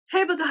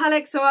Hey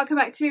bookaholics, so welcome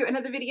back to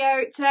another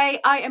video. Today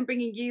I am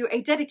bringing you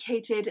a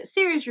dedicated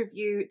series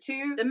review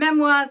to The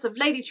Memoirs of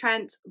Lady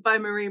Trent by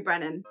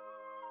Brennan.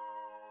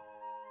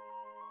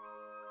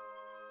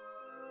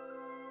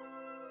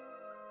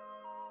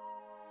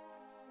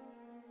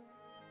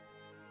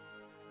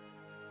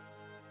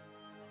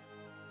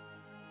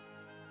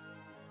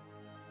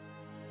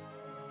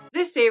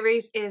 This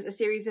series is a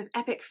series of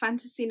epic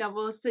fantasy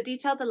novels that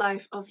detail the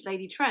life of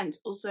Lady Trent,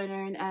 also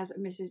known as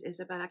Mrs.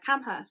 Isabella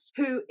Camhurst,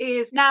 who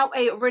is now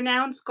a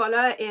renowned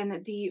scholar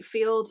in the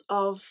field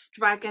of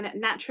dragon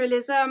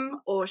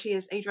naturalism, or she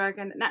is a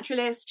dragon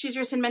naturalist. She's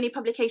written many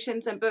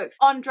publications and books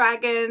on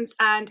dragons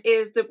and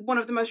is one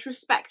of the most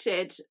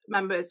respected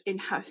members in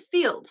her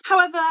field.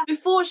 However,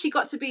 before she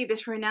got to be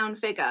this renowned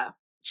figure,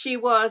 she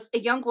was a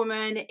young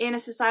woman in a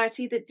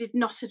society that did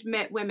not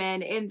admit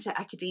women into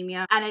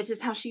academia, and it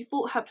is how she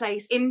fought her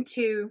place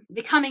into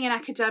becoming an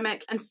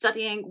academic and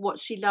studying what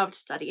she loved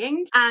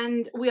studying.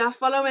 And we are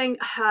following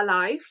her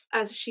life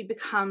as she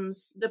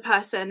becomes the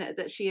person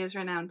that she is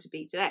renowned to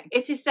be today.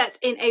 It is set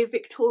in a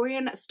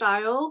Victorian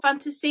style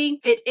fantasy.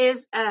 It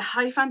is a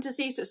high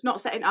fantasy, so it's not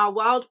set in our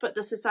world, but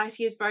the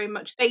society is very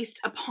much based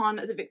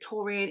upon the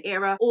Victorian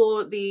era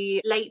or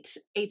the late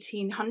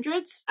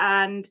 1800s,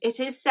 and it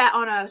is set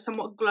on a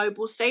somewhat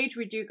global stage.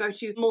 We do go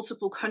to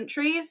multiple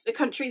countries. The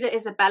country that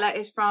Isabella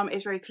is from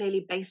is very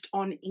clearly based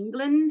on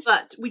England,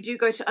 but we do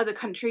go to other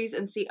countries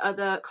and see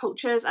other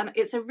cultures, and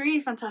it's a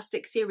really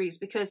fantastic series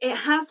because it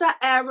has that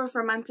air of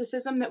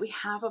romanticism that we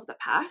have of the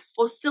past,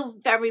 while still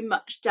very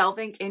much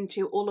delving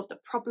into all of the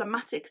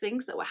problematic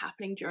things that were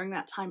happening during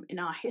that time in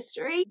our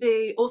history.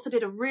 The author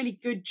did a really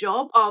good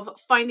job of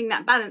finding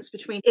that balance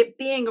between it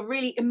being a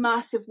really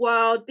immersive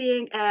world,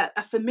 being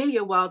a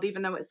familiar world,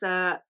 even though it's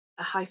a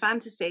high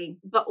fantasy,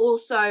 but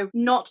also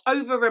not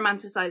over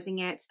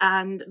romanticizing it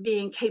and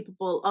being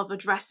capable of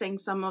addressing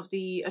some of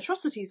the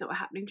atrocities that were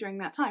happening during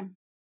that time.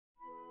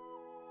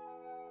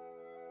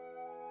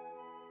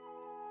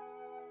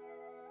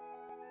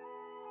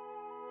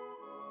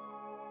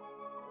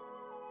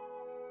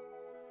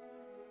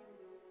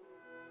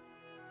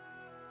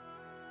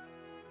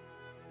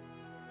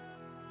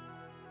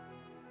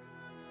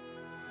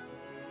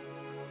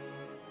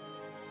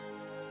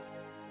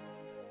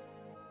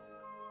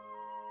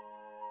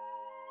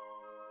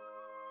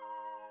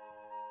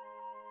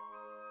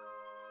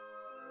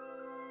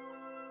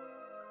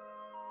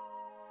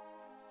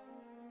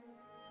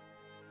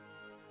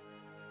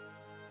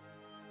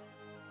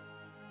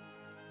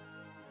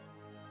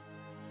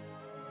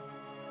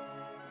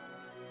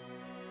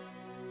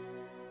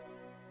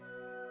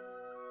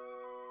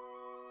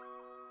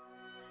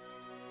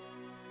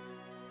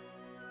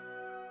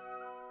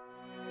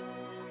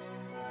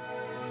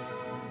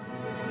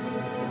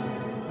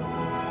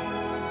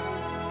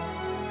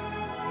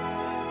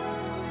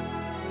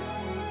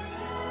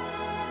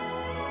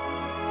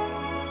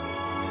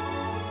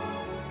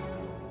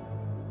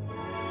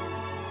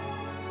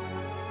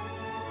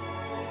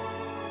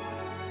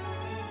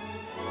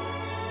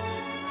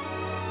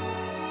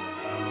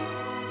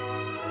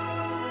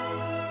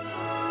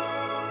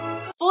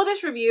 For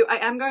this review, I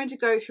am going to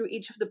go through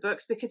each of the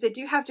books because they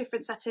do have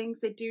different settings,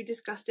 they do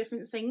discuss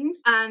different things,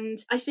 and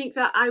I think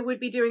that I would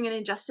be doing an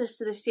injustice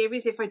to this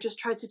series if I just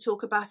tried to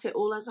talk about it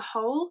all as a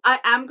whole. I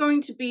am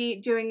going to be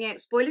doing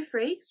it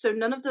spoiler-free, so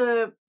none of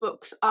the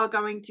books are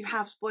going to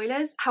have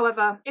spoilers.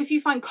 However, if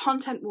you find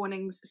content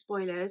warnings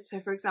spoilers, so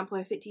for example,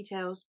 if it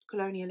details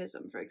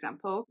colonialism, for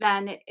example,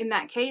 then in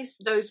that case,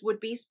 those would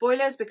be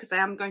spoilers because I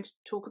am going to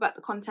talk about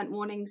the content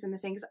warnings and the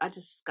things that I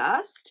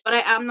discussed, but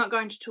I am not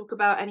going to talk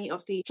about any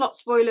of the plot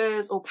spoilers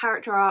or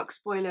character arc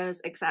spoilers,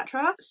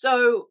 etc.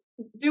 So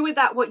do with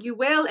that what you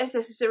will. If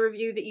this is a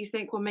review that you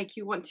think will make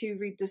you want to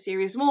read the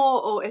series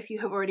more, or if you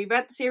have already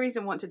read the series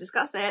and want to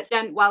discuss it,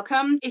 then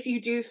welcome. If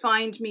you do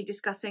find me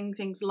discussing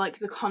things like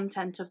the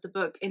content of the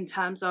book in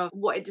terms of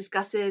what it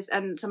discusses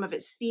and some of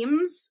its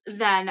themes,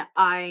 then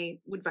I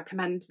would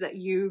recommend that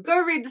you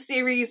go read the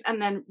series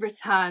and then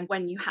return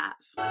when you have.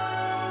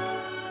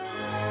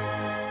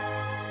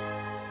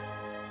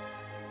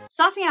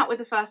 Starting out with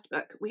the first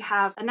book, we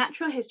have A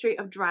Natural History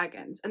of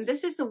Dragons, and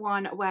this is the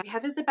one where we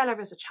have Isabella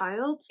as a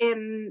child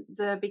in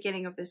the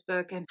beginning of this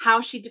book and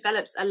how she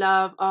develops a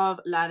love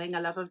of learning,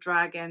 a love of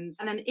dragons,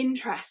 and an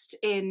interest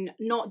in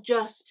not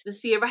just the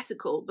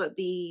theoretical but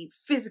the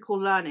physical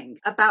learning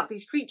about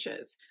these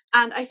creatures.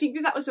 And I think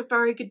that was a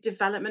very good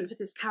development for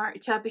this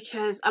character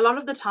because a lot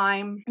of the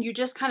time you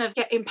just kind of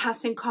get in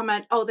passing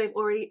comment, oh, they've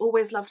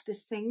always loved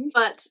this thing.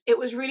 But it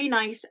was really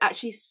nice to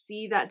actually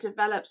see that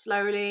develop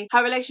slowly.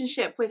 Her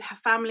relationship with her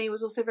family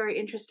was also very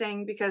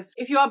interesting because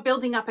if you are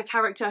building up a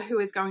character who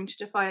is going to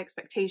defy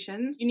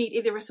expectations, you need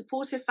either a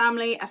supportive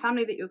family, a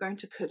family that you're going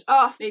to cut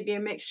off, maybe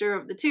a mixture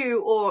of the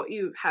two, or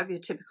you have your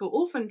typical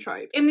orphan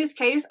trope. In this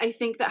case, I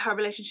think that her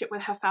relationship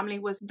with her family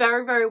was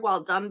very, very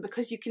well done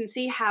because you can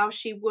see how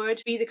she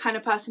would be the kind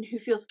of person who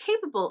feels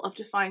capable of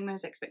defying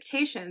those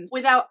expectations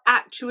without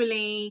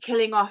actually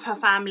killing off her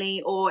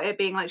family or it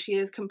being like she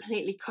is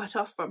completely cut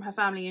off from her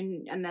family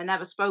and they're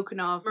never spoken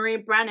of.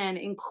 Brennan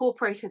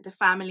incorporated the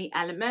family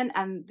element environment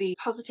and the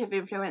positive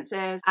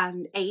influences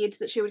and aid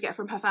that she would get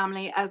from her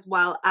family, as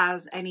well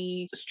as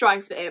any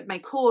strife that it may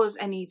cause,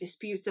 any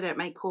disputes that it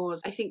may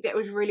cause. I think that it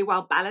was really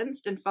well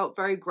balanced and felt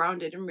very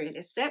grounded and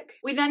realistic.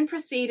 We then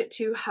proceed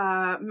to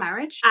her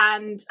marriage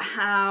and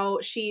how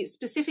she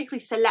specifically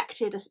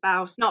selected a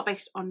spouse not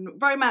based on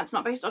romance,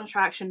 not based on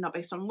attraction, not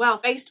based on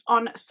wealth, based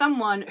on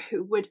someone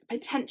who would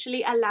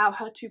potentially allow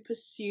her to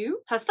pursue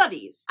her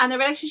studies. And the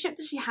relationship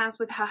that she has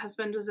with her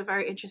husband was a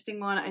very interesting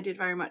one. I did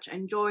very much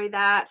enjoy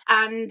that.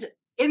 And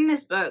in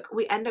this book,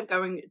 we end up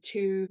going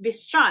to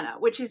Vistrana,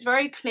 which is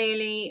very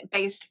clearly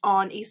based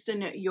on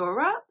Eastern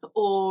Europe,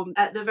 or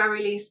at the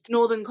very least,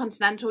 Northern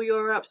Continental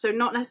Europe. So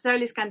not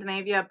necessarily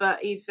Scandinavia,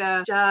 but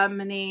either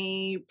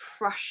Germany,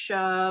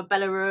 Prussia,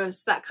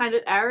 Belarus, that kind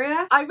of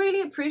area. I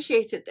really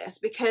appreciated this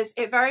because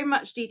it very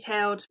much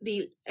detailed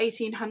the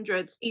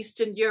 1800s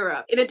Eastern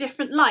Europe in a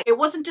different light. It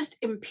wasn't just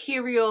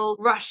imperial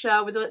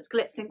Russia with all its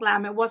glitz and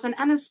glam. It wasn't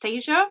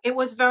Anastasia. It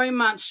was very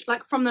much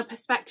like from the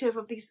perspective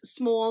of these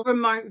small,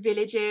 remote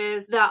villages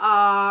that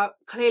are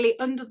clearly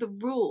under the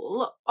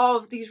rule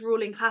of these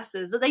ruling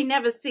classes that they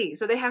never see.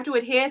 So they have to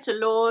adhere to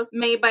laws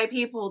made by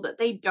people that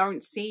they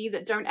don't see,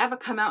 that don't ever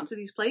come out to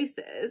these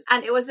places.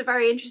 And it was a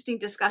very interesting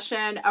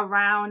discussion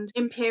around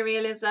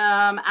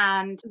imperialism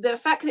and the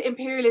effect that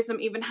imperialism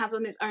even has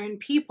on its own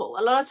people.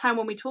 A lot of time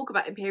when we talk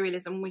about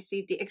imperialism, we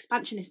see the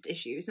expansionist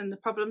issues and the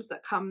problems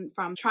that come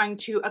from trying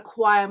to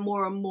acquire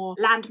more and more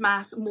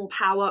landmass, more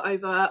power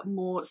over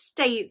more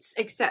states,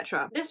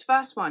 etc. This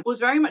first one was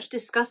very much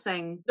discussing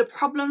the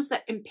problems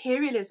that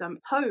imperialism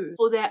posed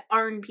for their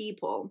own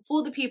people,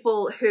 for the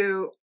people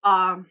who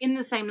are in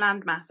the same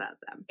landmass as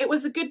them. It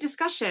was a good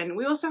discussion.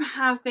 We also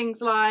have things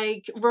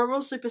like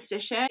rural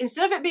superstition.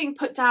 Instead of it being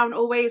put down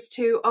always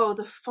to, oh,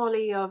 the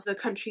folly of the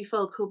country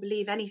folk who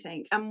believe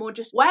anything, and more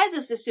just, where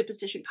does this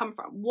superstition come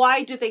from?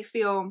 Why do they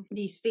feel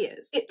these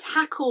fears? It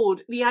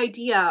tackled the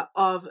idea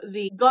of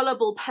the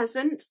gullible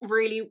peasant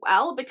really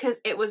well, because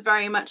it was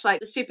very much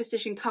like the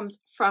superstition comes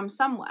from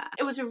somewhere.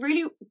 It was a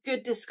really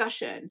good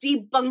discussion,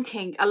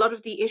 debunking a lot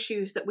of the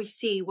issues that we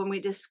see when we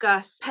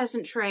discuss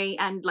peasantry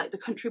and like the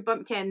country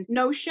bumpkin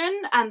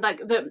notion, and like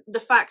the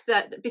fact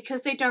that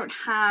because they don't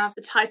have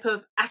the type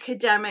of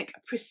academic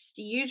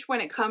prestige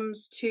when it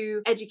comes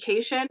to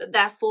education,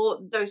 therefore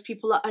those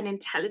people are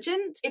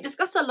unintelligent. It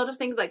discussed a lot of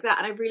things like that,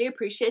 and I really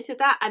appreciated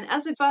that. And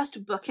as a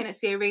first book in a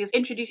series,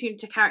 introducing you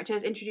to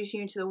characters,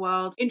 introducing you to the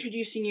world,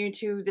 introducing you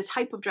to the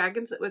type of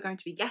dragons that we're going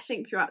to be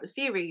getting throughout the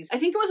series, I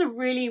think it was a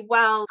really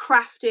well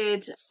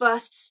crafted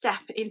first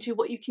step into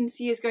what you can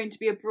see is going to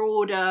be a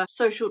broader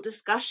social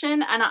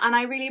discussion, and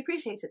I really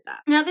appreciated that.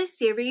 Now this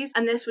series,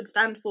 and this would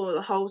stand for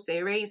the whole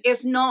series,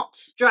 is not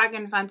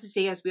dragon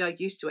fantasy as we are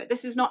used to it.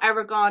 This is not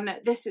Aragon.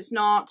 This is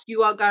not,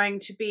 you are going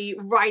to be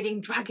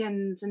riding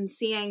dragons and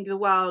seeing the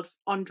world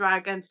on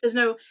dragons. There's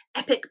no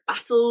epic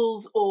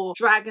battles or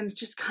dragons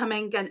just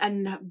coming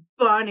and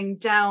burning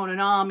down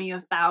an army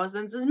of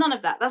thousands. There's none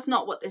of that. That's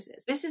not what this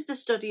is. This is the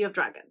study of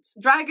dragons.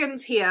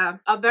 Dragons here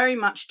are very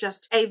much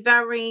just a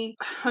very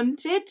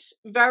hunted,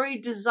 very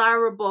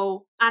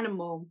desirable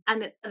animal,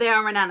 and they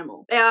are an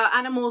animal. They are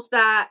animals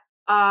that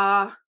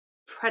are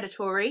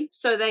predatory,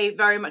 so they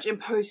very much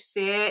impose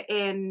fear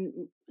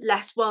in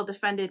less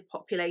well-defended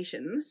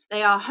populations.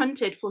 They are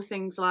hunted for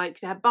things like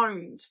their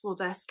bones, for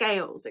their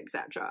scales,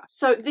 etc.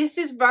 So this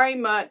is very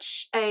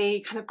much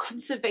a kind of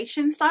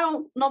conservation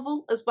style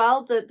novel as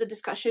well. The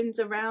discussions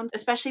around,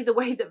 especially the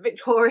way that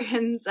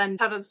Victorians and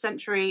turn of the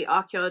century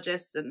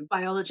archaeologists and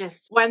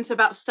biologists went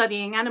about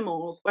studying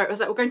animals, where it was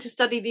like, we're going to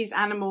study these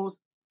animals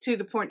to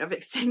the point of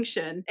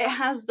extinction. It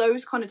has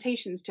those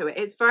connotations to it.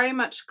 It's very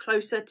much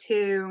closer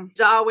to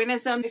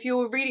Darwinism. If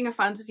you're reading a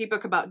fantasy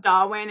book about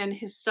Darwin and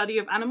his study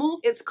of animals,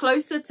 it's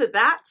closer to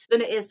that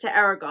than it is to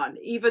Aragon,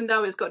 even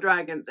though it's got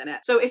dragons in it.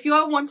 So if you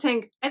are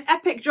wanting an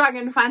epic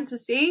dragon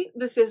fantasy,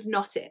 this is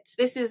not it.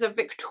 This is a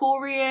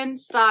Victorian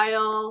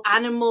style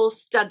animal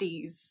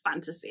studies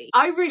fantasy.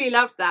 I really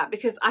loved that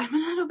because I'm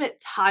a little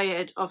bit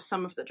tired of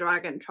some of the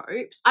dragon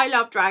tropes. I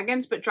love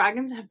dragons, but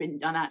dragons have been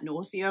done ad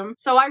nauseum.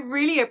 So I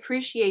really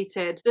appreciate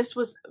this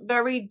was a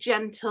very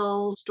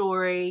gentle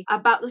story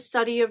about the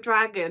study of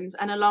dragons,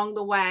 and along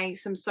the way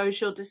some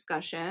social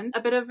discussion, a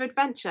bit of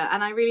adventure,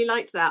 and I really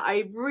liked that.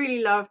 I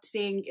really loved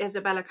seeing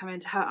Isabella come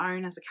into her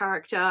own as a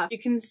character. You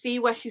can see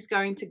where she's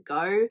going to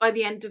go. By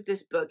the end of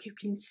this book, you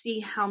can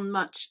see how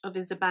much of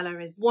Isabella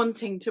is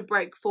wanting to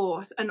break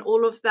forth, and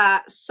all of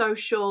that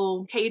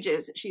social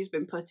cages that she's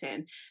been put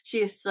in, she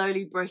is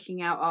slowly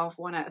breaking out of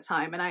one at a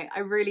time, and I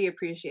really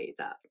appreciate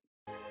that.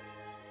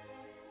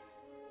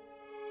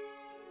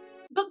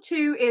 Book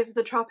 2 is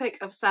The Tropic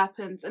of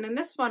Serpents, and in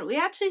this one we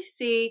actually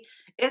see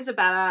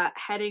Isabella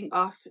heading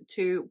off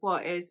to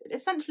what is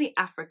essentially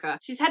Africa.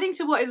 She's heading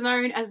to what is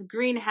known as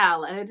Green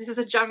Hell, and it is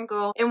a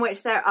jungle in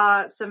which there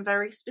are some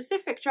very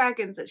specific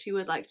dragons that she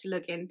would like to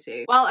look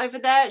into. While over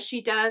there,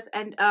 she does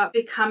end up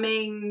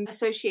becoming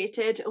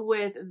associated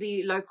with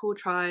the local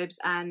tribes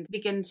and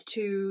begins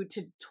to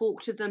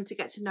talk to them, to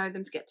get to know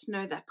them, to get to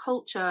know their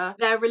culture,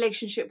 their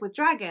relationship with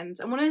dragons.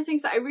 And one of the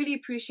things that I really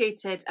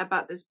appreciated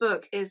about this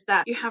book is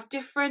that you have different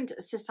different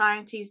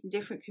societies and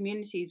different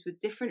communities with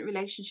different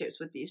relationships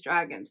with these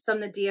dragons. Some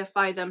that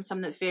deify them,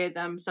 some that fear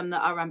them, some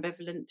that are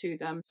ambivalent to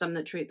them, some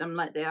that treat them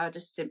like they are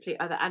just simply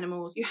other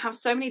animals. You have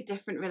so many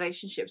different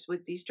relationships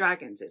with these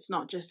dragons. It's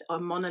not just a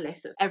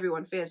monolith of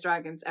everyone fears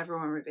dragons,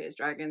 everyone reveres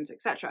dragons,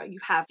 etc. You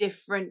have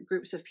different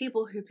groups of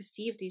people who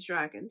perceive these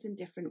dragons in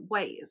different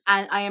ways.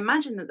 And I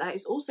imagine that that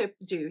is also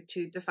due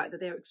to the fact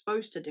that they are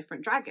exposed to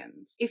different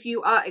dragons. If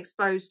you are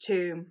exposed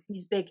to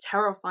these big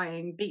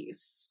terrifying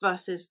beasts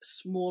versus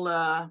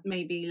smaller,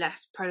 maybe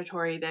less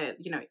predatory, they're,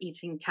 you know,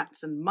 eating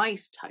cats and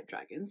mice type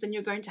dragons, then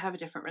you're going to have a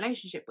different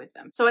relationship with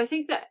them. So I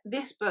think that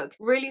this book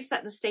really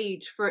set the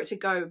stage for it to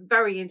go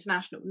very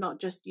international, not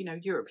just, you know,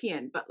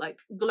 European, but like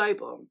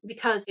global,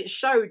 because it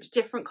showed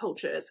different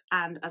cultures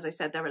and, as I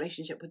said, their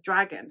relationship with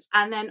dragons.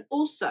 And then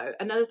also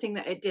another thing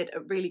that it did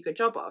a really good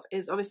job of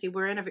is, obviously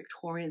we're in a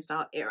Victorian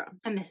style era,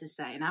 and this is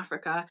set in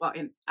Africa, well,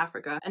 in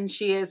Africa, and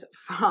she is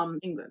from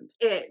England.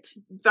 It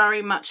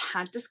very much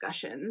had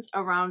discussions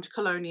around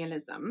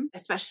colonialism,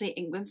 especially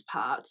England's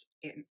part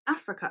in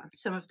Africa.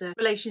 Some of the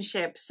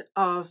relationships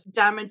of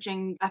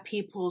damaging a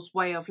people's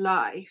way of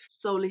life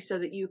solely so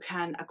that you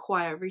can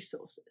acquire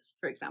resources,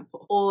 for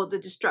example, or the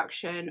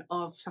destruction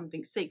of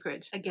something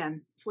sacred,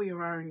 again, for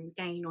your own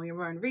gain or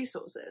your own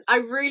resources. I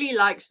really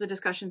liked the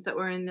discussions that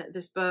were in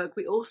this book.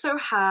 We also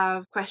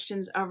have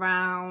questions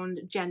around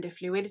gender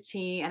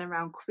fluidity and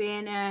around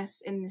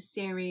queerness in this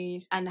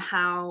series, and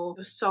how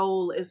the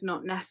soul is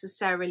not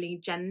necessarily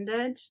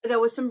gendered. There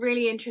was some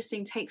really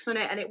interesting takes on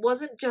it, and it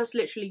wasn't just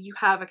literally you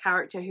have a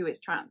character who is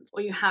trans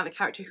or you have a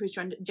character who is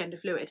gender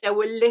fluid. There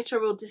were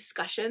literal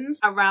discussions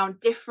around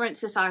different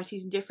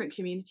societies and different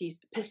communities'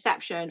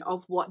 perception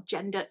of what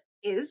gender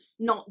is,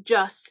 not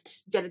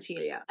just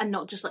genitalia and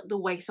not just like the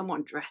way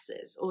someone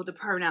dresses or the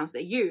pronouns they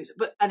use,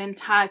 but an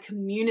entire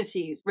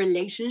community's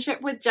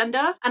relationship with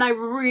gender. And I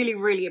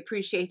really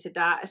appreciated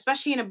that,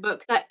 especially in a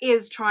book that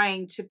is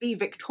trying to be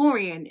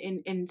Victorian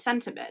in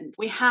sentiment.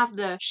 We have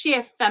the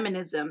sheer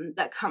feminism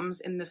that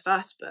comes in the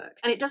first book,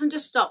 and it doesn't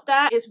just stop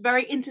there. It's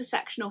very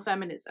intersectional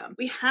feminism.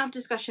 We have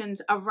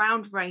discussions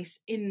around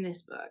race in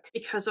this book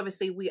because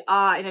obviously we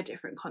are in a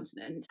different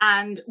continent,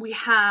 and we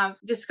have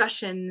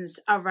discussions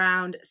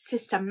around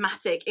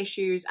systematic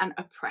issues and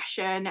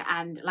oppression,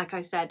 and like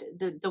I said,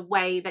 the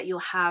way that you'll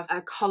have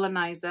a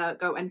colonizer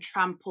go and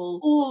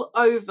trample all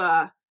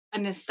over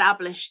an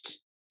established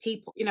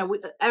people. You know,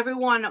 with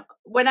everyone,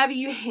 whenever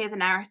you hear the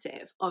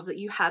narrative of that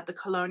you had the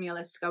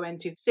colonialists go in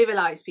to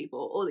civilize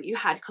people, or that you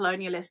had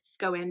colonialists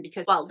go in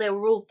because, well, they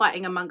were all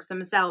fighting amongst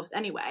themselves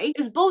anyway,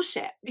 is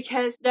bullshit,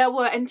 because there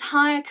were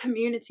entire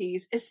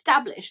communities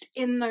established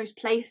in those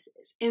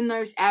places, in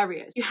those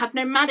areas. You had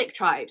nomadic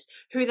tribes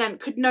who then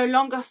could no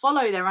longer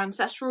follow their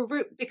ancestral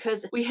route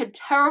because we had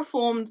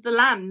terraformed the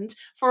land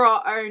for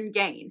our own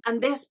gain.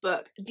 And this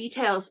book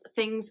details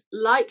things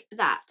like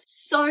that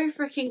so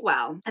freaking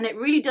well, and it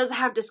really does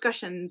have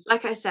discussions,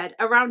 like I said,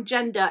 around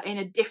gender in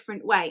a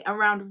different way,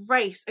 around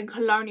race and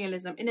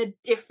colonialism in a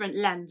different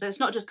lens. So it's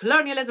not just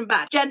colonialism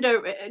bad,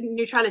 gender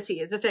neutrality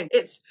is a thing.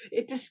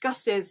 It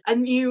discusses a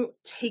new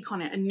take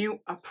on it, a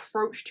new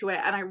approach to it,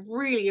 and I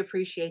really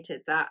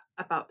appreciated that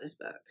about this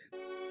book.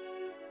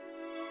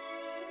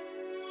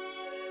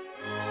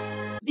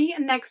 The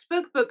next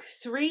book, book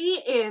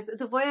 3, is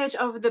The Voyage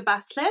of the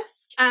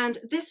Basilisk, and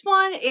this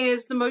one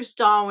is the most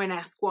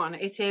Darwin-esque one.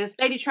 It is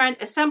Lady Trent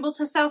assembles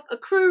herself a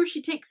crew,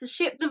 she takes a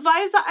ship. The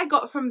vibes that I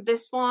got from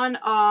this one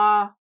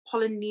are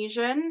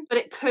Polynesian, but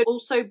it could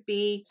also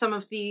be some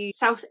of the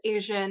South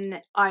Asian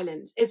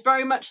islands. It's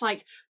very much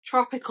like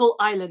tropical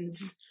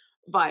islands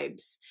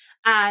vibes.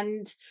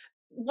 And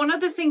one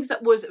of the things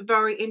that was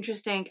very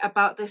interesting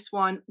about this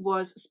one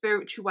was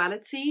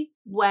spirituality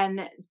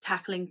when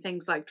tackling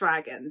things like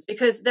dragons,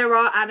 because there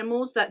are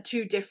animals that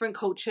to different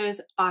cultures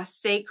are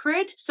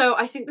sacred. So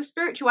I think the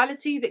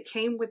spirituality that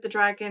came with the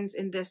dragons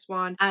in this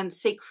one, and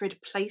sacred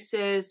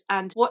places,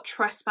 and what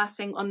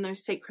trespassing on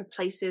those sacred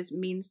places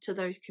means to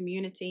those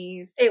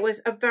communities, it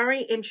was a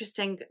very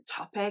interesting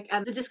topic.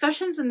 And the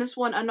discussions in this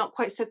one are not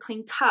quite so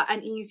clean cut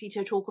and easy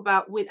to talk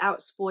about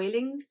without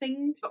spoiling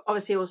things, but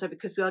obviously also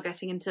because we are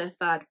getting into a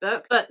third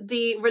book. But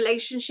the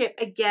relationship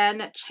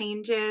again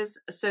changes.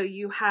 So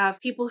you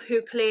have people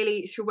who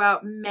clearly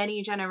throughout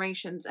many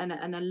generations and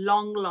a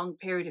long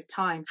period of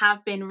time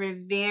have been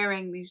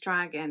revering these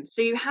dragons.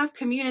 So you have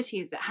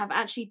communities that have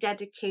actually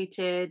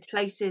dedicated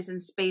places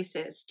and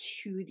spaces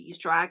to these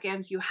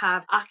dragons. You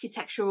have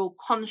architectural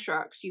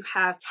constructs, you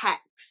have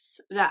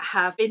texts that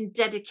have been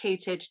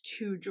dedicated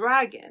to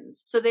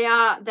dragons. So they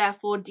are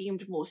therefore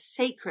deemed more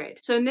sacred.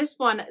 So in this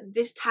one,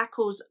 this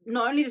tackles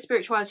not only the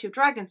spirituality of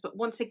dragons, but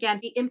once again,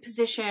 the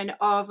imposition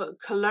of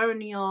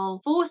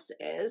colonial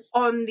forces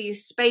on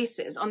these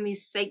spaces, on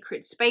these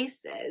sacred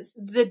spaces,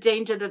 the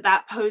danger that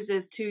that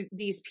poses to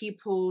these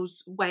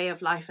people's way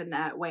of life and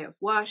their way of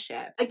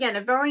worship. Again,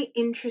 a very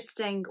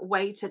interesting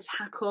way to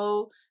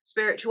tackle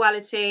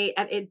spirituality,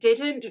 and it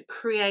didn't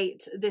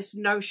create this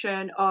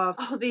notion of,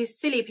 oh, these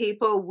silly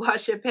people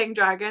worshipping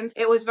dragons.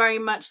 It was very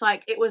much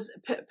like it was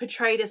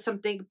portrayed as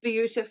something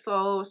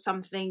beautiful,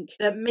 something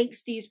that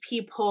makes these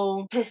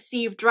people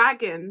perceive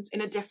dragons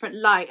in a different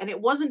light, and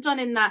it wasn't done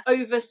in that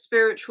over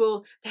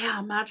spiritual, they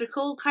are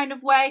magical kind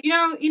of way.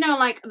 You know,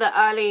 like the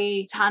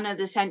early turn of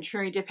the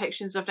century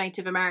depictions of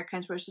Native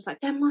Americans, where it's just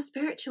like they're more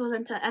spiritual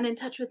and in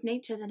touch with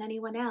nature than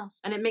anyone else,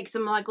 and it makes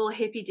them like all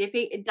hippy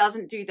dippy. It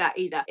doesn't do that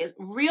either. It's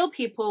real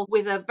people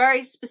with a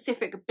very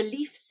specific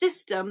belief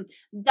system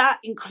that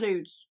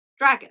includes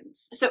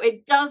dragons. So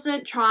it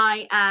doesn't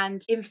try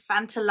and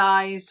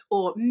infantilize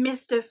or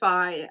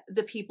mystify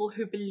the people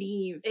who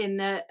believe in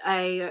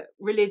a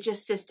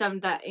religious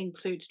system that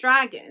includes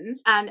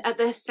dragons, and at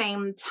the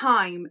same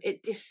time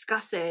it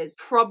discusses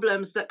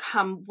problems that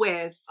come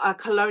with a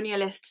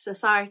colonialist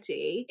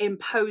society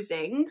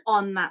imposing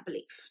on that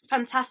belief.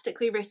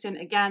 Fantastically written.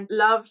 Again,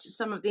 loved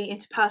some of the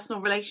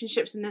interpersonal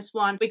relationships in this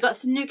one. We got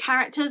some new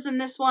characters in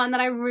this one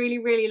that I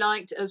really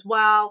liked as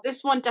well.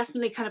 This one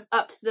definitely kind of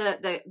upped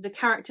the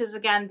characters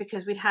again,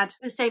 because we'd had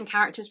the same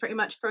characters pretty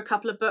much for a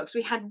couple of books.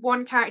 We had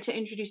one character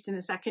introduced in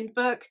the second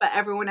book, but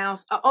everyone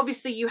else,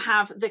 obviously you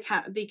have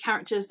the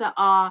characters that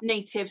are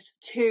natives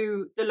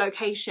to the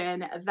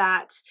location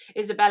that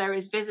Isabella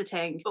is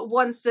visiting, but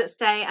ones that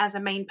stay as a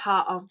main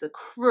part of the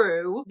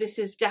crew. This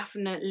is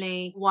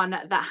definitely one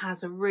that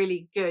has a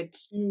really good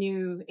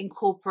new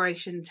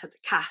incorporation to the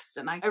cast,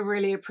 and I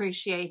really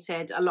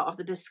appreciated a lot of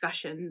the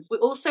discussions. We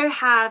also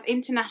have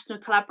international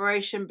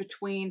collaboration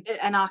between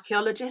an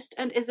archaeologist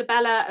and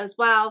Isabella as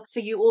well,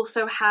 so you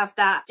also have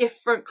that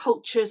different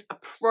cultures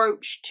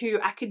approach to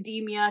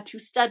academia, to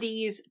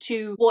studies,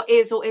 to what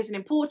is or isn't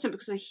important,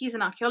 because he's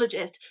an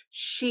archaeologist,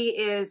 she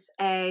is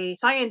a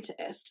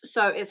scientist,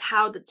 so it's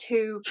how the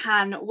two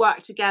can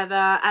work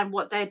together and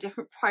what their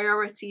different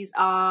priorities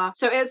are.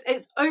 So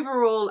it's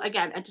overall,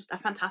 again, just a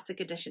fantastic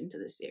addition to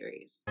the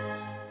series.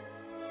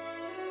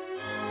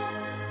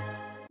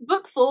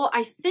 Book 4,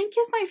 I think,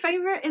 is my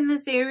favourite in the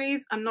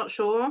series. I'm not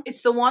sure.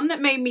 It's the one that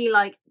made me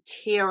like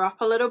tear up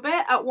a little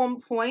bit at one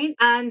point,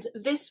 and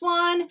this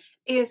one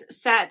is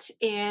set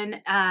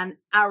in an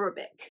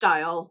Arabic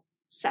style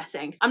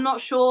setting. I'm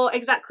not sure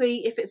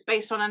exactly if it's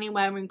based on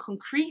anywhere in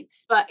concrete,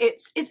 but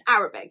it's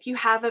Arabic. You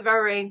have a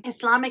very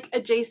Islamic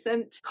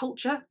adjacent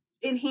culture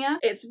in here.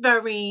 It's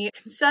very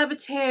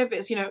conservative.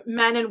 It's, you know,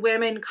 men and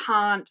women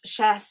can't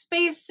share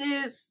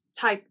spaces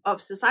type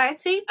of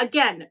society.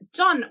 Again,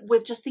 done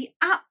with just the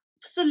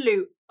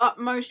absolute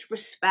utmost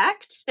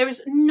respect. There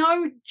is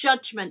no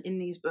judgment in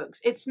these books.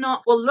 It's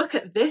not, well, look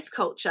at this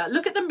culture,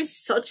 look at the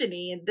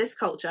misogyny in this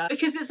culture,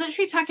 because it's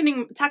literally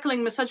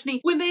tackling misogyny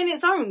within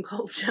its own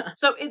culture.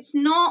 So it's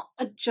not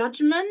a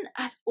judgment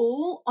at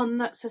all on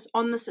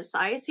the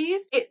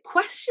societies. It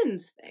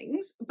questions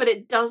things, but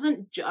it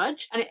doesn't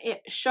judge, and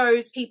it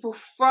shows people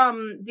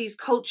from these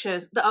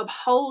cultures that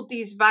uphold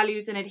these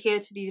values and adhere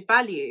to these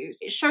values.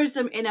 It shows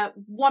them in a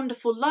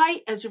wonderful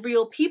light as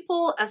real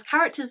people, as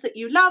characters that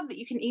you love, that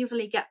you can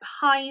easily get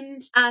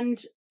behind.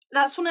 And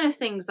that's one of the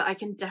things that I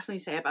can definitely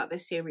say about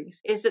this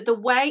series, is that the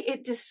way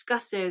it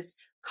discusses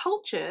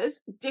cultures,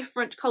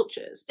 different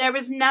cultures, there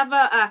is never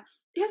a,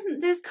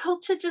 isn't this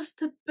culture just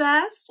the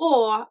best?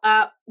 Or,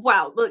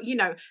 well, you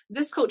know,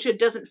 this culture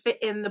doesn't fit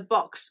in the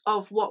box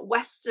of what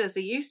Westerners are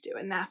used to,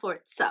 and therefore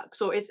it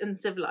sucks, or it's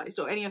uncivilized,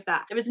 or any of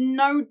that. There is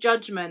no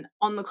judgment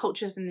on the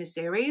cultures in this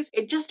series.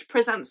 It just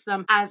presents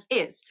them as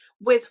is,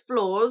 with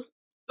flaws,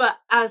 but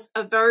as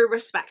a very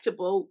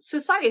respectable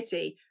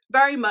society.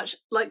 Very much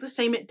like the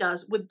same it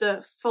does with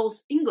the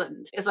false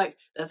England. It's like,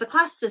 there's a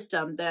class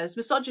system, there's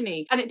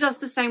misogyny, and it does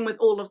the same with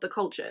all of the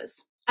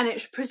cultures. And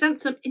it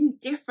presents them in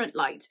different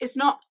lights. It's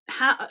not,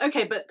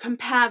 okay, but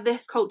compare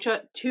this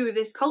culture to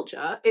this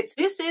culture. It's,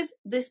 this is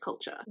this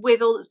culture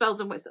with all its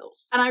bells and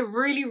whistles. And I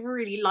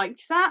really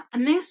liked that.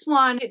 And this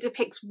one, it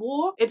depicts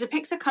war. It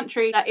depicts a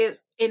country that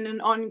is in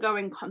an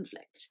ongoing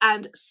conflict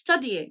and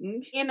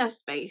studying in a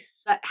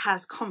space that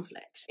has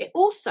conflict. It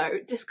also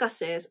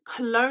discusses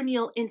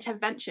colonial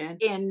intervention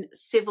in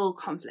civil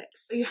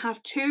conflicts. So you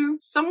have two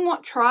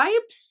somewhat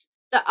tribes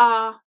that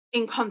are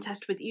in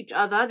contest with each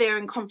other, they're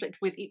in conflict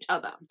with each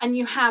other. And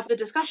you have the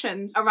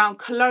discussions around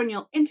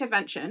colonial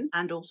intervention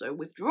and also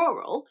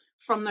withdrawal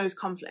from those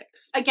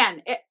conflicts.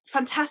 Again,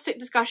 fantastic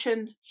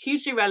discussions,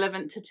 hugely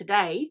relevant to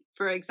today,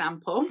 for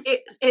example.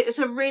 It's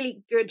a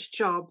really good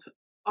job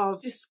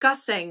of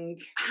discussing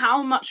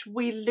how much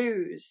we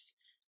lose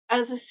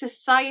as a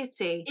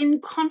society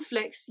in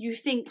conflicts you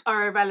think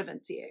are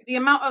irrelevant to you. The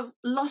amount of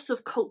loss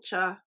of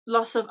culture,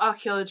 loss of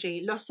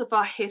archaeology, loss of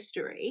our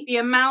history, the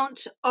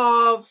amount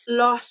of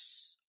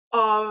loss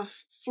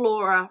of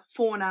flora,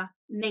 fauna,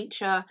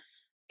 nature,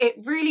 it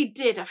really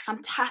did a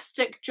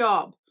fantastic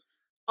job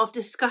of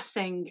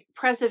discussing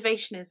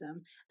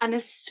preservationism, and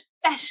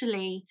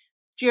especially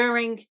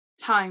during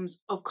times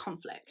of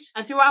conflict.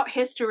 And throughout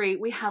history,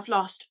 we have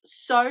lost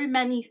so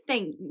many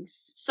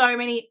things, so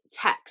many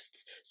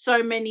texts,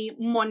 so many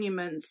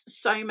monuments,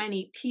 so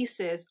many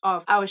pieces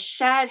of our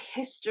shared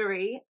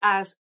history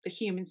as the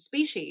human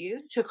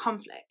species to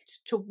conflict,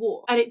 to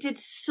war. And it did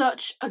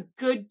such a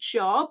good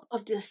job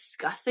of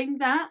discussing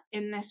that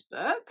in this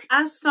book.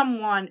 As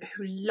someone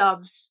who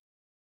loves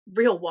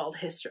real world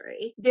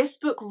history, this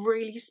book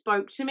really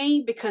spoke to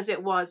me because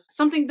it was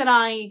something that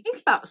I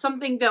think about,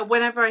 something that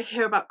whenever I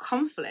hear about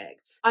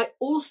conflicts, I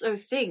also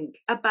think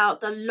about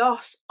the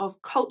loss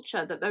of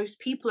culture that those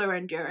people are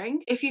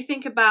enduring. If you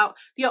think about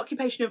the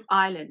occupation of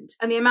Ireland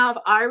and the amount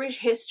of Irish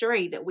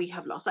history that we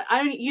have lost, like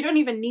you don't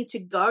even need to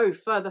go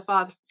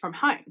far from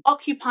home.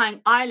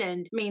 Occupying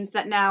Ireland means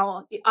that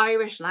now the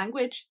Irish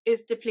language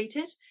is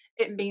depleted.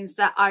 It means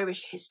that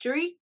Irish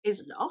history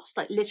is lost,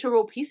 like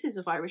literal pieces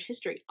of Irish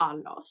history are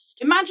lost.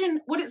 Imagine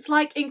what it's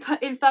like in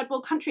third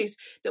world countries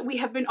that we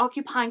have been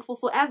occupying for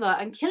forever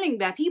and killing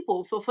their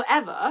people for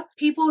forever.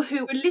 People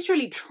who were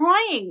literally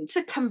trying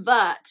to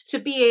convert to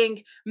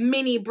being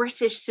mini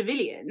British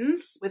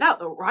civilians without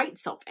the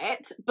rights of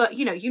it. But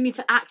you know, you need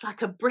to act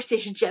like a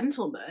British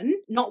gentleman,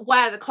 not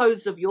wear the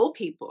clothes of your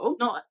people,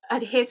 not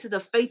adhere to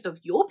the faith of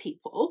your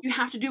people. You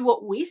have to do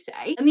what we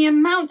say. And the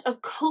amount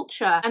of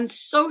culture and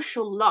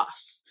social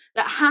loss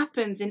that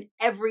happens in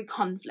every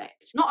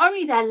conflict. Not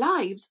only their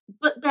lives,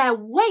 but their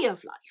way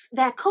of life,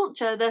 their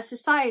culture, their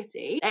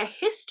society, their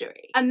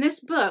history. And this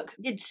book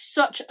did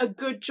such a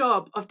good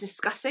job of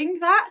discussing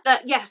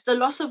that yes, the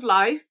loss of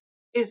life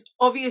is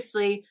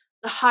obviously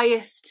the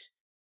highest,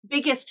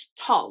 biggest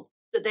toll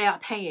that they are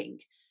paying.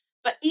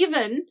 But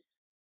even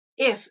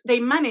if they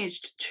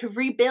managed to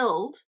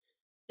rebuild,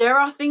 there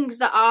are things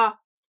that are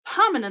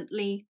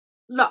permanently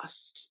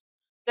lost.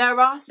 There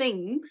are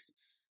things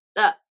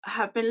that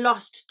have been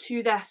lost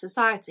to their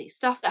society.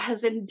 Stuff that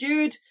has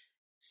endured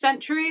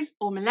centuries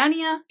or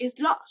millennia is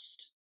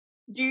lost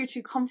due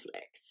to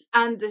conflict.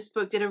 And this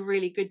book did a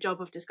really good job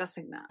of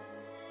discussing that.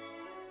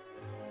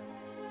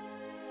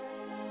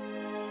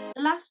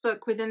 The last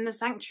book within the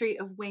Sanctuary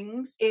of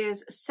Wings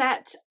is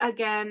set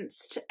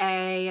against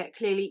a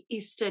clearly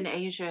Eastern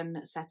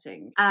Asian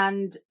setting.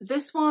 And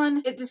this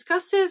one, it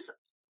discusses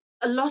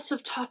a lot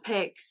of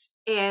topics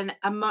in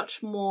a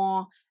much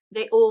more,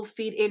 they all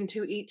feed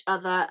into each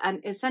other, and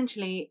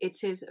essentially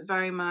it is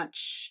very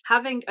much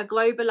having a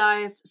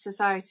globalized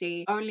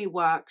society only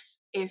works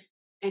if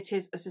it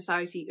is a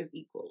society of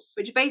equals,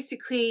 which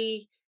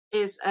basically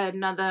is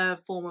another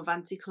form of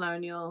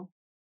anti-colonial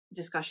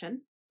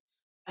discussion,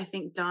 I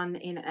think done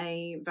in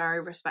a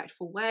very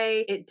respectful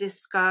way. It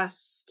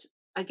discussed,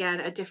 again,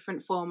 a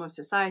different form of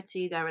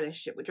society, their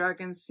relationship with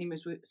dragons, same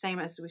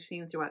as we've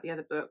seen throughout the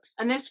other books.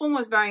 And this one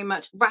was very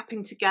much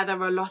wrapping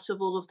together a lot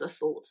of all of the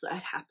thoughts that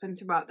had happened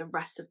throughout the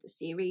rest of the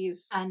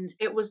series. And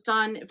it was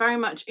done very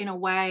much in a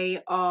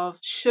way of,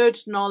 should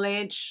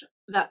knowledge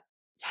that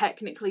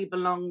technically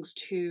belongs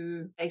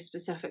to a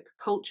specific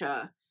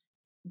culture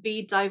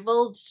be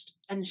divulged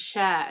and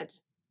shared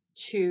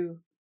to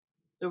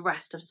the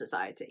rest of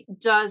society?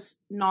 Does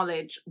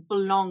knowledge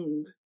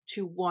belong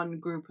to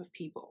one group of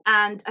people?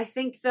 And I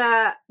think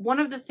that one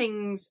of the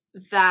things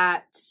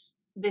that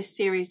this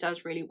series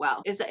does really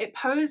well is that it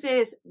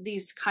poses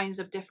these kinds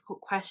of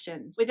difficult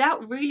questions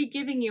without really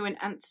giving you an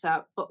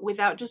answer, but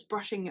without just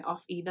brushing it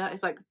off either.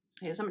 It's like,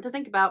 here's something to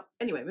think about.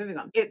 Anyway, moving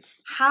on.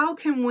 It's how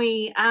can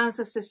we as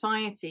a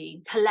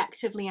society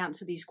collectively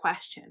answer these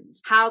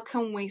questions? How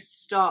can we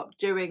stop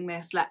doing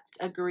this let's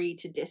agree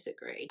to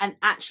disagree and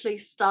actually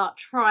start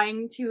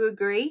trying to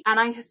agree? And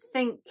I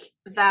think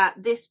that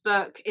this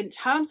book, in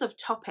terms of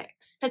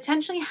topics,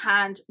 potentially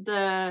had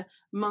the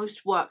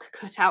most work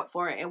cut out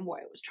for it in what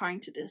it was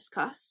trying to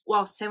discuss,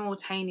 while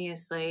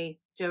simultaneously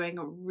doing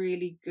a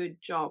really good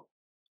job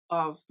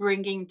of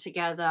bringing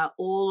together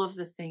all of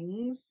the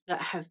things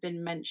that have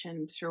been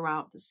mentioned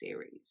throughout the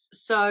series.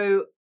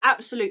 So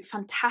absolute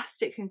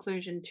fantastic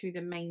conclusion to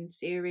the main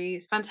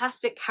series.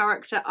 Fantastic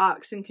character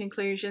arcs and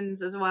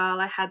conclusions as well.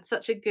 I had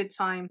such a good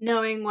time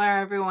knowing where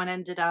everyone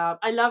ended up.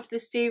 I loved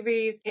this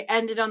series. It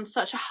ended on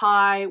such a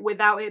high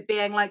without it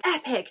being like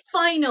epic,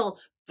 final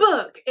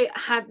book. It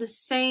had the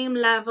same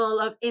level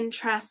of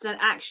interest and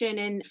action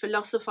in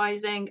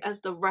philosophizing as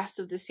the rest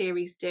of the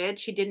series did.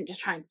 She didn't just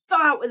try and go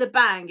out with a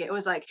bang. It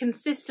was like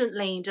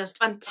consistently just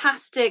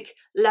fantastic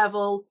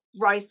level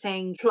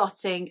writing,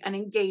 plotting and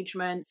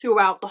engagement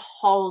throughout the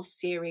whole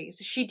series.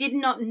 She did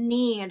not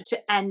need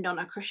to end on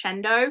a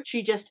crescendo.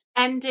 She just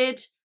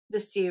ended the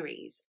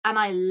series, and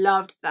I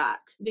loved that,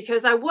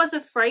 because I was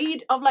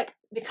afraid of, like,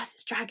 because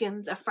it's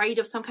dragons, afraid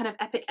of some kind of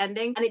epic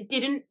ending, and it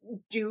didn't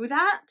do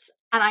that.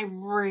 And I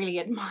really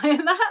admire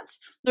that,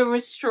 the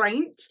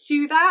restraint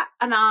to that,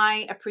 and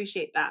I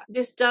appreciate that.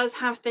 This does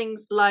have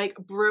things like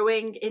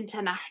brewing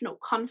international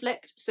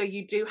conflict, so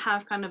you do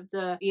have kind of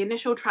the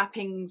initial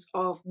trappings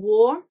of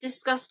war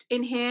discussed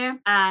in here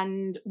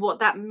and what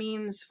that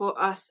means for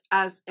us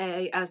as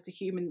the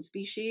human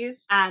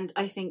species. And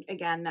I think,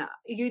 again,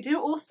 you do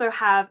also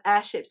have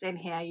airships in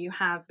here. You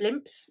have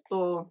blimps,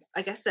 or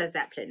I guess they're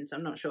zeppelins,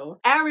 I'm not sure.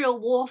 Aerial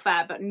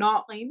warfare, but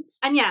not planes.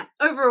 And yeah,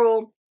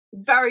 overall,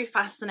 very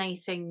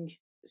fascinating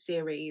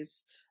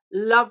series.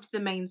 Loved the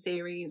main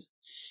series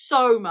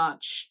so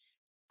much.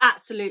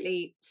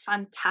 Absolutely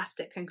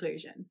fantastic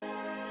conclusion.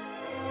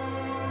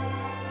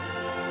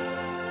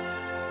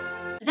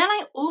 Then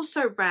I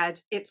also read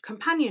its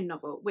companion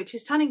novel, which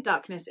is Turning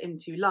Darkness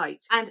into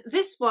Light. And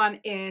this one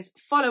is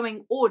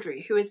following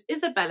Audrey, who is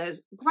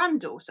Isabella's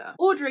granddaughter.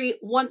 Audrey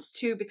wants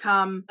to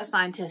become a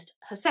scientist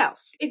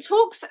herself. It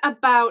talks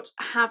about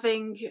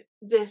having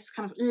this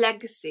kind of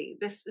legacy,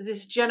 this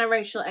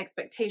generational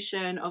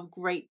expectation of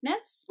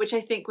greatness, which I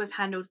think was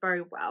handled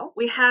very well.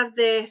 We have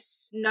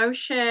this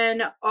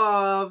notion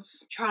of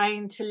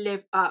trying to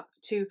live up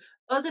to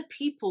other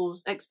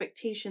people's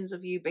expectations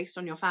of you based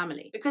on your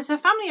family, because her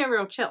family are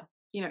real chill.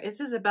 You know, it's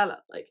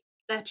Isabella, like,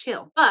 they're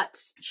chill, but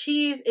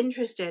she is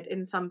interested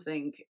in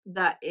something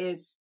that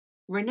is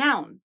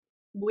renowned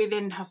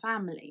within her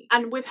family.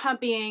 And with her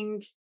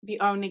being the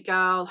only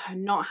girl, her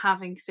not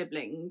having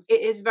siblings,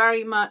 it is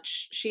very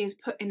much, she is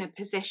put in a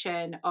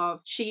position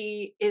of,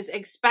 she is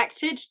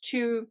expected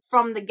to,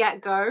 from the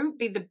get-go,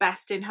 be the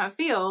best in her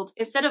field,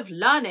 instead of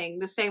learning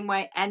the same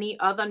way any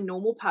other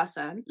normal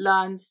person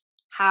learns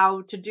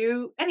how to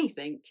do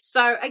anything.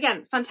 So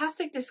again,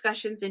 fantastic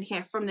discussions in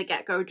here from the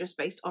get-go, just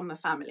based on the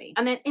family.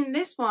 And then in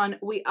this one,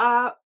 we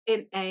are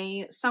in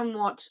a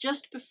somewhat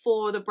just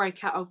before the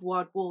breakout of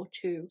World War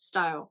II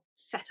style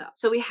setup.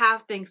 So we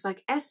have things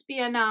like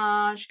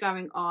espionage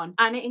going on,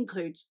 and it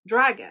includes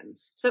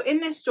dragons. So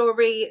in this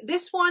story,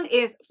 this one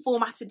is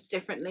formatted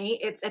differently.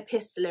 It's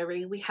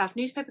epistolary. We have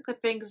newspaper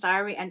clippings,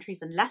 diary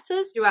entries, and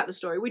letters throughout the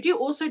story. We do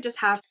also just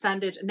have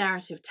standard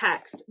narrative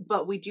text,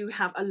 but we do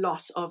have a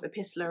lot of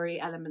epistolary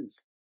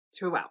elements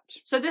throughout.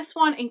 So this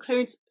one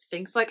includes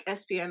things like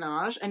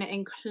espionage, and it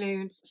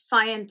includes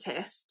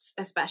scientists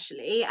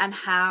especially, and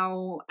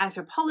how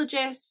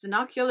anthropologists and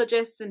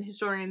archaeologists and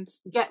historians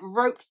get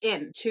roped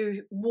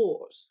into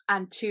wars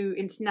and to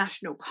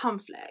international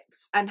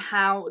conflicts, and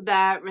how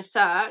their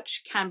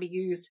research can be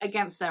used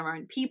against their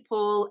own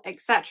people,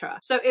 etc.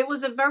 So it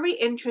was a very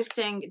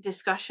interesting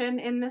discussion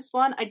in this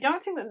one. I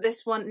don't think that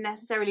this one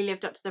necessarily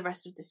lived up to the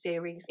rest of the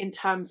series in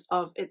terms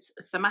of its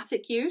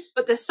thematic use,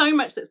 but there's so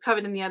much that's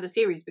covered in the other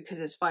series because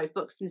there's 5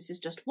 books and this is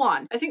just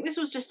one. I think this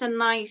was just a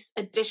nice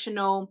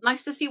additional,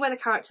 nice to see where the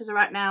characters are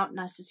at now,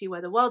 nice to see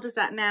where the world is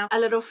at now, a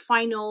little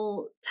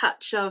final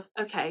touch of,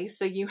 okay,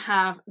 so you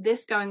have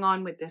this going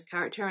on with this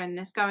character, and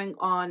this going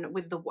on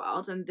with the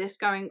world, and this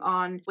going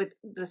on with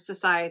the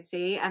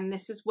society, and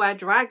this is where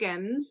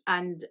dragons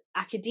and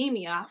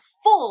academia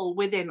fall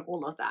within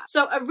all of that.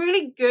 So a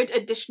really good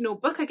additional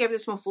book. I gave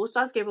this one 4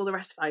 stars, gave all the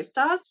rest 5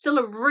 stars. Still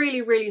a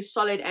really, really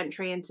solid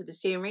entry into the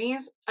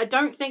series. I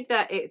don't think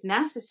that it's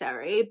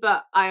necessary,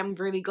 but I am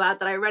really glad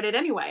that I read it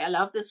anyway. I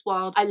love this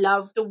world. I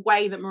love the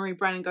way that Marie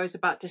Brennan goes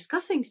about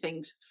discussing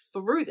things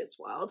through this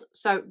world.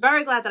 So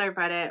very glad that I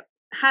read it.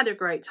 Had a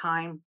great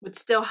time. Would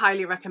still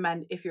highly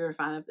recommend if you're a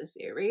fan of the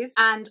series.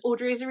 And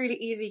Audrey is a really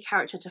easy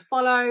character to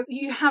follow.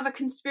 You have a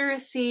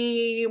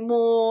conspiracy,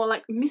 more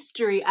like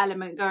mystery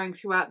element going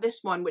throughout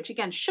this one, which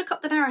again shook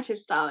up the narrative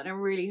style in a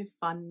really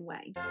fun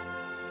way.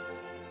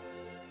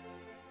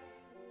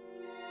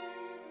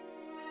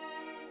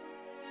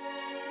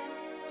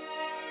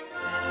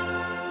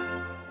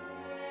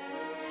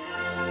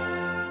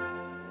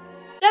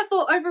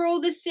 Therefore,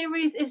 overall, this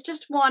series is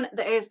just one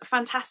that is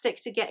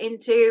fantastic to get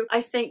into.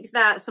 I think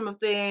that some of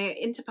the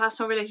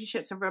interpersonal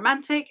relationships and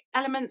romantic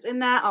elements in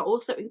there are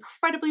also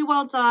incredibly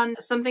well done.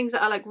 Some things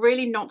that are like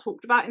really not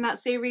talked about in that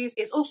series.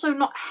 It's also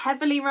not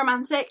heavily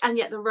romantic, and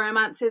yet the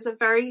romances are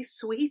very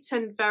sweet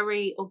and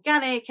very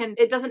organic, and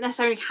it doesn't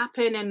necessarily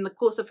happen in the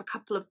course of a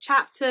couple of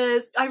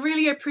chapters. I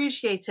really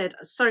appreciated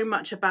so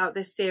much about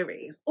this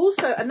series.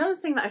 Also, another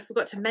thing that I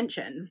forgot to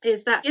mention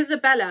is that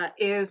Isabella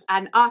is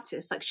an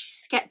artist. Like, she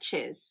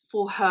sketches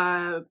for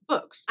her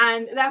books,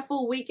 and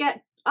therefore we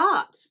get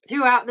art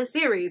throughout the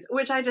series,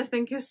 which I just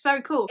think is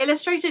so cool.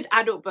 Illustrated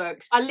adult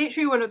books are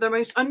literally one of the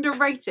most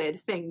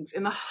underrated things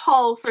in the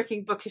whole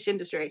freaking bookish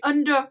industry.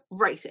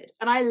 Underrated.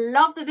 And I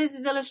love that this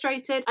is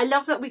illustrated. I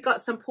love that we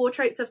got some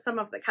portraits of some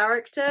of the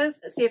characters.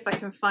 Let's see if I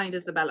can find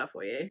Isabella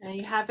for you. There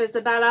you have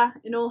Isabella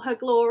in all her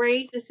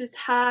glory. This is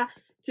her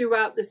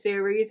throughout the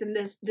series, and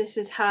this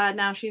is her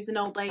now. She's an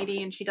old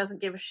lady and she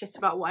doesn't give a shit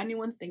about what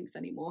anyone thinks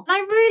anymore. And I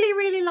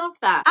really love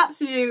that.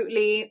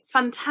 Absolutely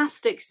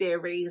fantastic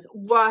series,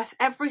 worth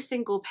every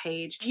single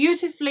page.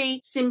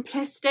 Beautifully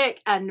simplistic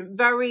and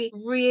very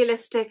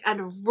realistic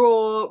and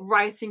raw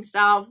writing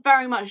style.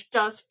 Very much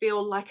does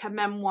feel like a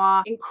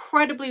memoir.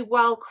 Incredibly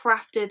well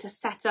crafted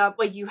setup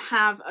where you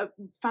have a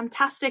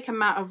fantastic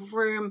amount of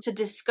room to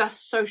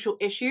discuss social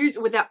issues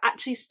without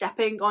actually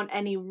stepping on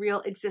any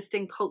real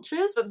existing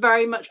cultures, but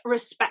very much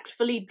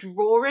respectfully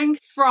drawing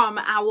from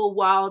our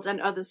world and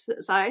other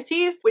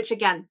societies, which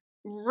again,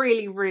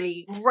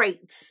 really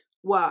great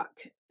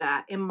work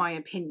there, in my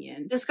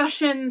opinion.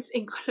 Discussions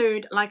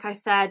include, like I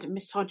said,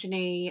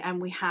 misogyny,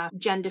 and we have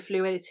gender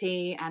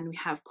fluidity, and we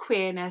have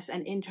queerness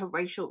and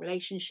interracial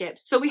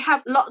relationships. So we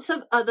have lots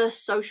of other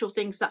social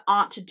things that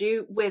aren't to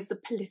do with the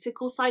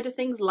political side of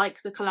things,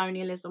 like the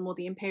colonialism or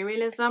the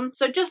imperialism.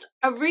 So just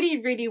a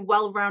really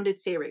well-rounded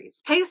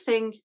series.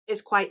 Pacing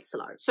is quite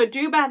slow, so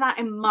do bear that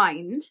in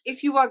mind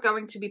if you are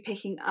going to be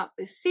picking up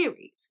this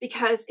series,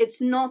 because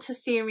it's not a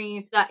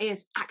series that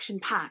is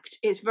action-packed.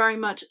 It's very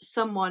much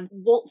someone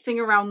waltzing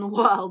around the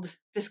world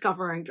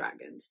discovering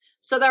dragons.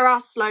 So there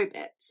are slow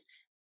bits,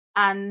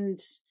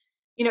 and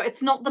you know,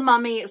 it's not The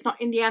Mummy, it's not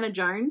Indiana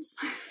Jones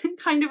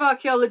kind of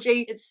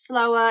archaeology. It's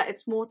slower,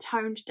 it's more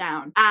toned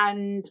down,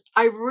 and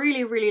I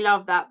really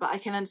love that, but I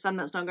can understand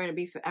that's not going to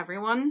be for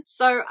everyone.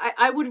 So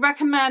I would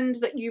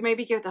recommend that you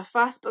maybe give the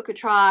first book a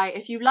try.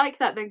 If you like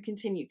that, then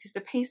continue, because the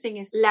pacing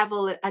is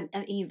level and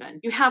even.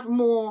 You have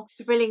more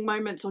thrilling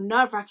moments or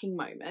nerve-wracking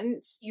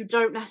moments. You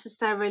don't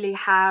necessarily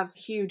have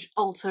huge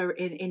alter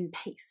in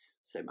pace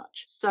so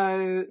much.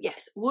 So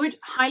yes, would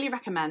highly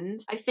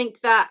recommend. I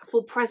think that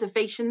for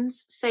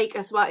preservation's sake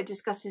as well, it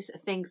discusses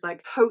things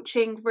like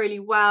poaching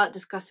really well. It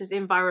discusses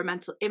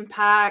environmental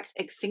impact,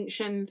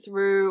 extinction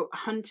through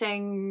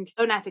hunting,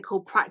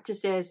 unethical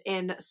practices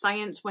in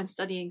science when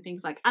studying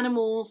things like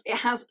animals. It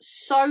has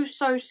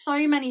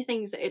so many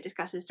things that it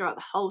discusses throughout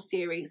the whole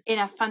series in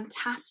a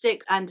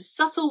fantastic and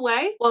subtle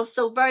way, while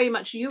still very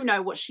much, you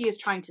know, what she is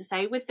trying to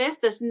say with this.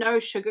 There's no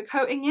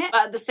sugarcoating it,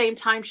 but at the same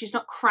time, she's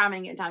not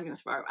cramming it down your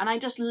throat. And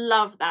I just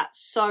love that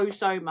so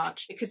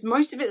much, because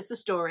most of it's the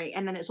story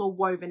and then it's all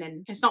woven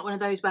in. It's not one of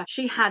those where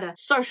she had a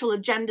social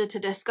agenda to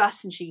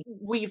discuss and she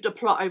weaved a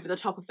plot over the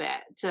top of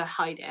it to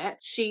hide it.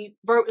 She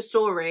wrote a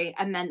story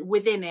and then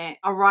within it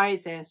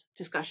arises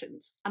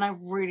discussions, and I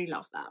really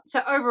love that.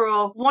 So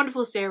overall,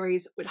 wonderful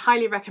series, would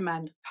highly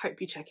recommend.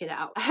 Hope you check it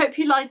out. I hope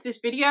you liked this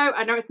video.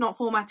 I know it's not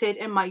formatted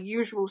in my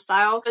usual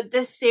style, but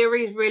this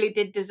series really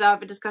did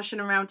deserve a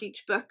discussion around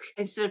each book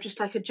instead of just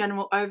like a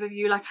general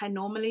overview like I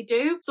normally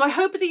do. So I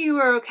hope that you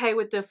were okay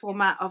with the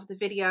format of the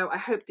video. I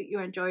hope that you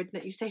enjoyed and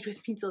that you stayed with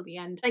me till the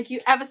end. Thank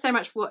you ever so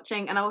much for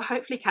watching, and I will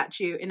hopefully catch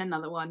you in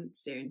another one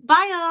soon.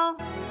 Bye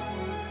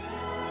y'all!